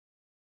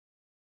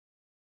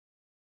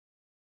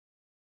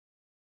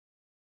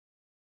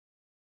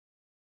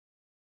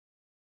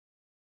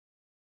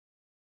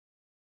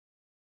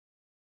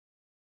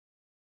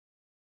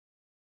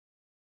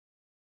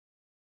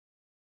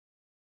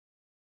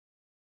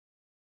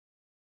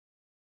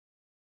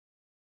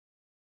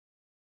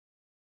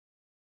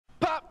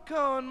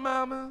popcorn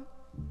mama,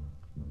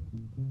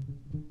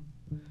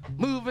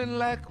 moving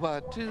like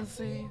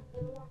Watusi.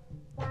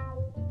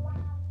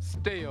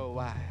 Stay a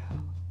while,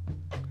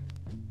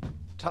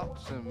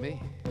 talk to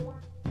me.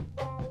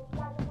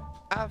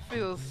 I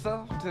feel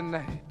soft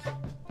tonight,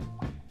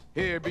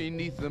 here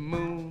beneath the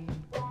moon,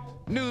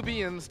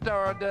 Nubian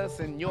stardust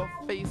in your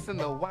face in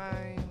the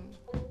wine.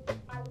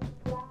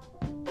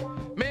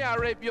 May I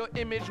rape your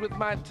image with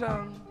my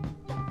tongue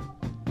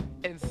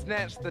and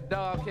snatch the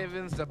dark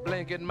heavens to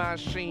blanket my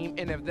shame.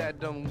 And if that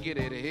don't get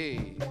it,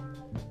 hey,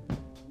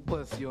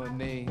 what's your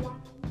name?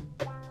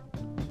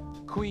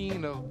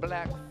 Queen of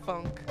black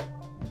funk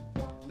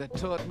that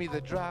taught me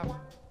the drop.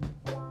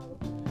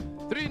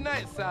 3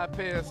 nights I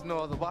passed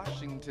north of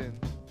Washington.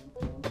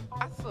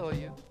 I saw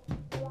you.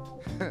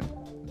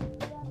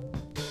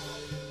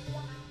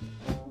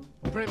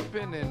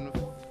 Primping and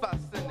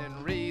fussing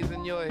and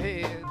raising your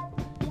head.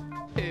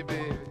 Hey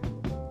baby,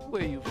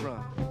 where you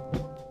from?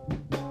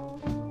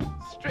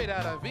 Straight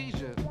out of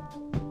Asia.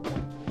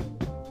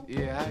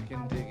 Yeah, I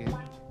can dig it.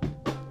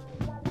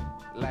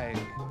 Like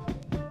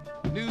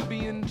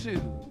Nubian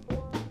Ii,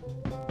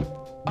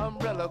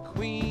 umbrella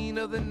queen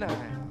of the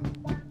Nile.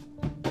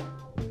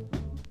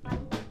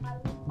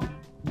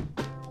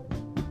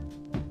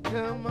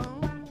 Come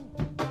on.